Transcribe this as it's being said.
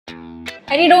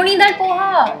अरे don't eat that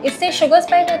poha. इससे sugar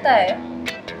spike होता है.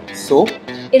 So?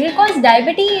 It will cause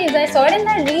diabetes. I saw it in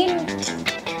that reel.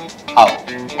 How?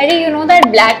 Arey, you know that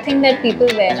black thing that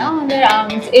people wear na, on their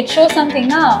arms? It shows something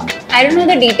na. I don't know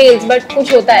the details, but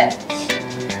कुछ होता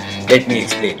है. Let me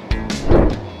explain.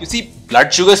 You see,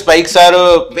 blood sugar spikes are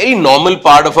a very normal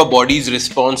part of our body's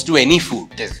response to any food.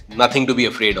 There's nothing to be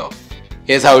afraid of.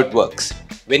 Here's how it works.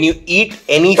 When you eat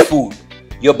any food,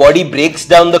 your body breaks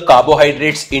down the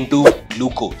carbohydrates into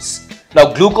glucose.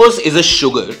 Now, glucose is a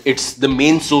sugar. It's the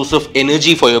main source of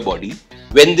energy for your body.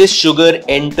 When this sugar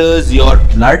enters your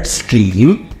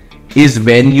bloodstream is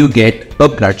when you get a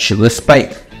blood sugar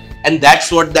spike. And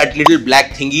that's what that little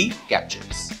black thingy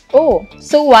captures. Oh,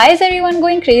 so why is everyone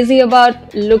going crazy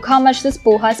about look how much this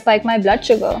poha spiked my blood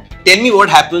sugar? Tell me what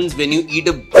happens when you eat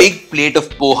a big plate of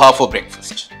poha for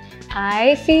breakfast.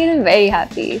 I feel very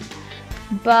happy.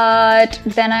 But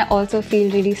then I also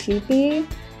feel really sleepy,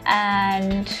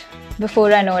 and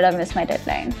before I know it, I've missed my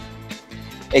deadline.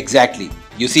 Exactly.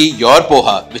 You see, your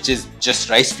poha, which is just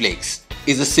rice flakes,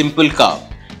 is a simple carb.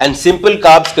 And simple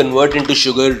carbs convert into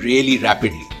sugar really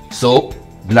rapidly. So,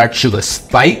 blood sugar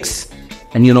spikes.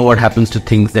 And you know what happens to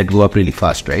things that go up really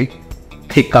fast, right?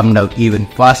 They come down even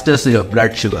faster, so your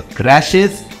blood sugar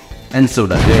crashes, and so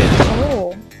does yours.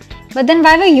 Oh. But then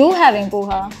why were you having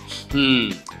poha?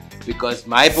 Because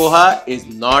my poha is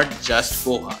not just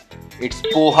poha. It's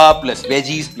poha plus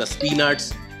veggies plus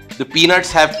peanuts. The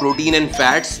peanuts have protein and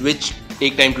fats which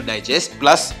take time to digest,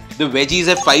 plus the veggies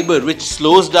have fiber which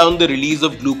slows down the release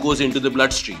of glucose into the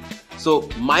bloodstream. So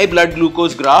my blood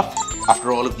glucose graph,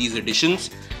 after all of these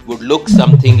additions, would look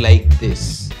something like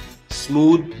this.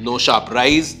 Smooth, no sharp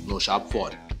rise, no sharp fall.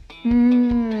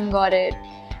 Got it.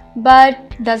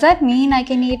 But does that mean I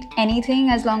can eat anything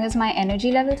as long as my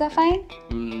energy levels are fine?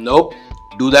 Nope.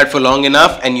 Do that for long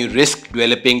enough and you risk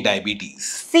developing diabetes.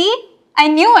 See? I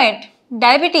knew it.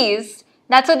 Diabetes.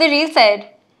 That's what the reel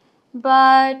said.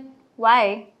 But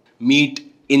why?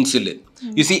 Meet insulin.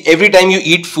 You see, every time you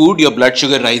eat food, your blood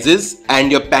sugar rises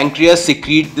and your pancreas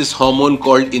secrete this hormone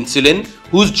called insulin,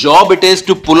 whose job it is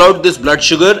to pull out this blood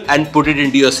sugar and put it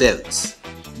into your cells.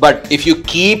 But if you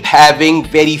keep having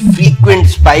very frequent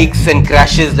spikes and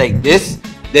crashes like this,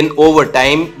 then over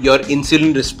time, your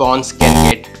insulin response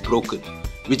can get broken.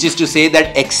 Which is to say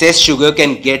that excess sugar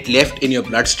can get left in your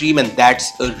bloodstream, and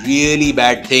that's a really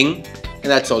bad thing.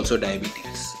 And that's also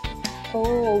diabetes.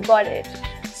 Oh, got it.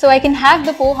 So I can have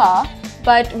the poha,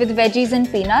 but with veggies and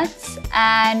peanuts,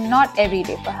 and not every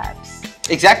day perhaps.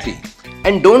 Exactly.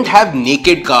 And don't have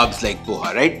naked carbs like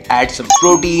poha, right? Add some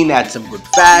protein, add some good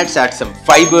fats, add some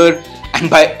fiber, and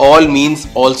by all means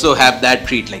also have that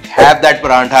treat. Like have that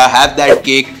parantha, have that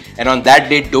cake, and on that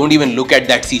day don't even look at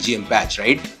that CGM patch,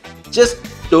 right? Just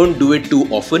don't do it too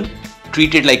often.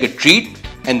 Treat it like a treat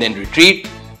and then retreat,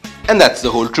 and that's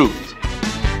the whole truth.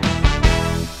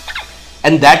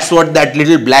 And that's what that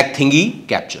little black thingy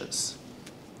captures.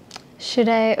 Should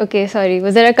I? Okay, sorry.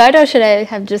 Was there a cut or should I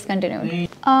have just continued?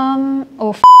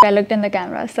 Oh, I looked in the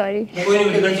camera. Sorry.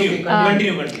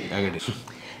 Continue.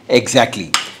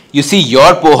 Exactly. You see,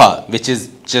 your poha, which is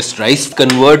just rice,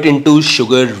 convert into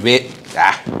sugar. Do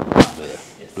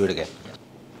it again.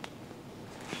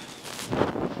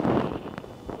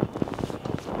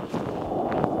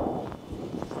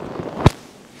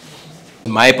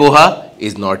 My poha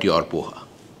is not your poha.